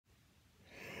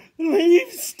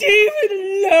Leave Stephen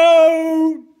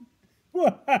alone!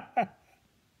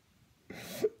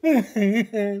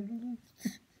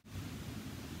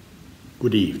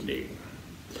 Good evening.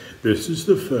 This is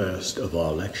the first of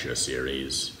our lecture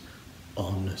series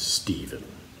on Stephen.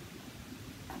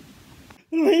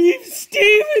 Leave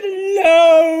Stephen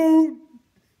alone!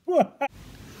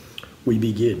 We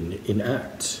begin in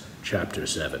Acts chapter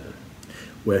 7,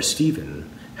 where Stephen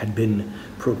had been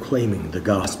proclaiming the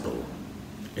gospel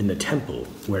in the temple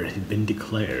where it had been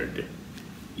declared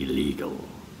illegal.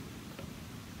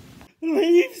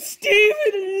 Leave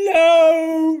Stephen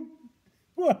alone!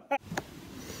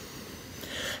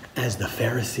 As the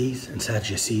Pharisees and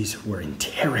Sadducees were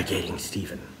interrogating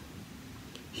Stephen,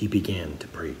 he began to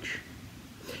preach.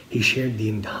 He shared the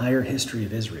entire history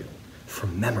of Israel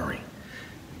from memory,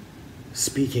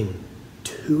 speaking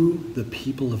to the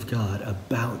people of God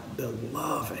about the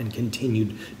love and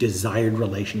continued desired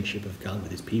relationship of God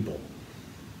with his people.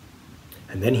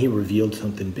 And then he revealed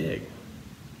something big.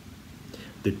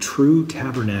 The true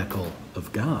tabernacle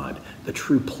of God, the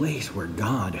true place where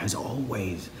God has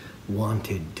always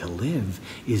wanted to live,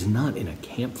 is not in a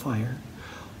campfire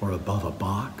or above a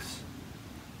box,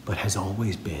 but has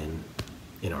always been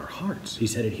in our hearts. He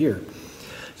said it here.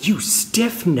 You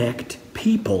stiff-necked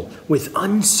people with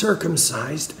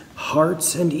uncircumcised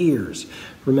hearts and ears.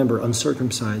 Remember,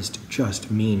 uncircumcised just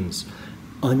means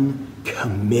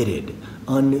uncommitted,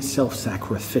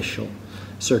 unself-sacrificial.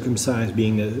 Circumcised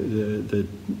being the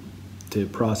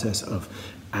process of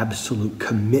absolute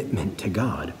commitment to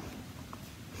God.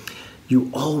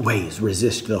 You always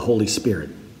resist the Holy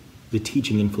Spirit, the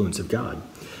teaching influence of God.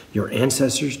 Your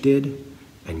ancestors did,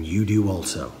 and you do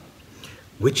also.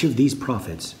 Which of these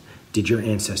prophets did your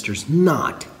ancestors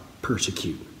not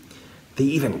persecute? They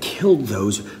even killed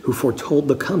those who foretold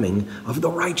the coming of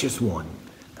the righteous one.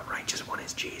 The righteous one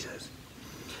is Jesus,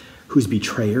 whose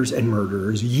betrayers and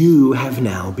murderers you have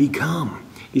now become.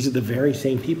 These are the very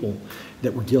same people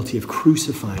that were guilty of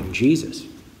crucifying Jesus.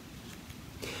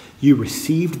 You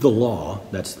received the law,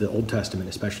 that's the Old Testament,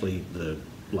 especially the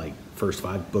first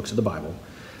 5 books of the Bible.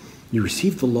 You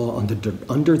received the law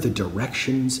under the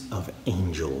directions of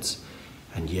angels,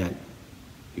 and yet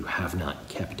you have not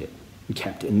kept it.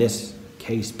 Kept, in this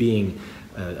case, being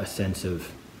a sense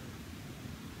of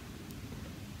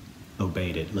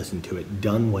obeyed it, listened to it,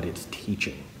 done what it's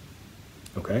teaching.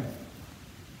 Okay?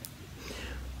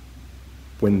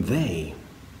 When they,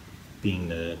 being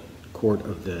the court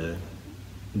of the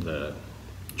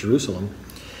Jerusalem,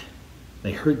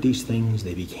 they heard these things,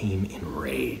 they became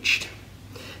enraged.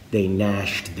 They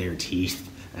gnashed their teeth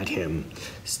at him.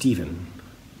 Stephen,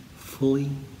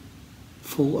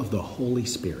 full of the Holy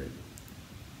Spirit,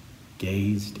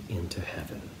 gazed into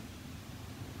heaven.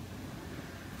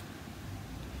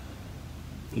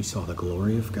 He saw the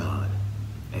glory of God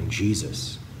and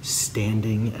Jesus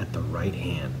standing at the right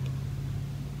hand.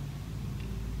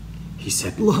 He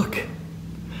said, "Look,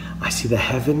 I see the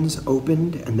heavens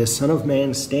opened and the Son of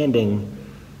Man standing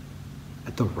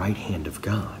at the right hand of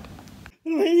God."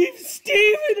 Leave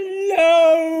Stephen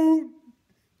alone!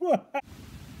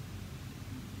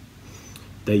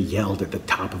 They yelled at the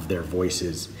top of their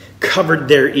voices, covered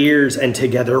their ears, and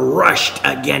together rushed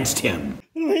against him.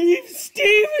 Leave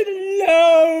Stephen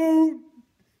alone!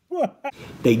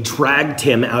 They dragged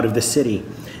him out of the city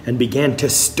and began to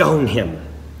stone him.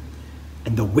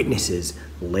 And the witnesses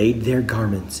laid their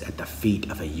garments at the feet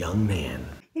of a young man.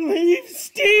 Leave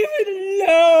Stephen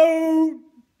alone!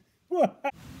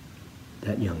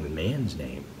 That young man's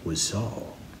name was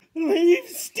Saul. Leave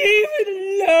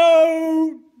Stephen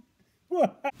alone!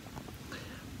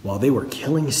 While they were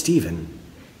killing Stephen,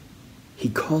 he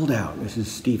called out, this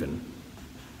is Stephen,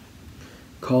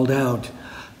 called out,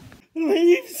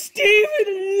 Leave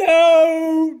Stephen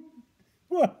alone!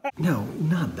 No,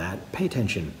 not that. Pay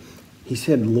attention. He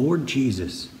said, Lord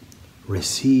Jesus,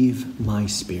 receive my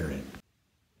spirit.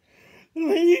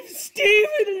 Leave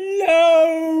Stephen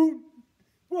alone!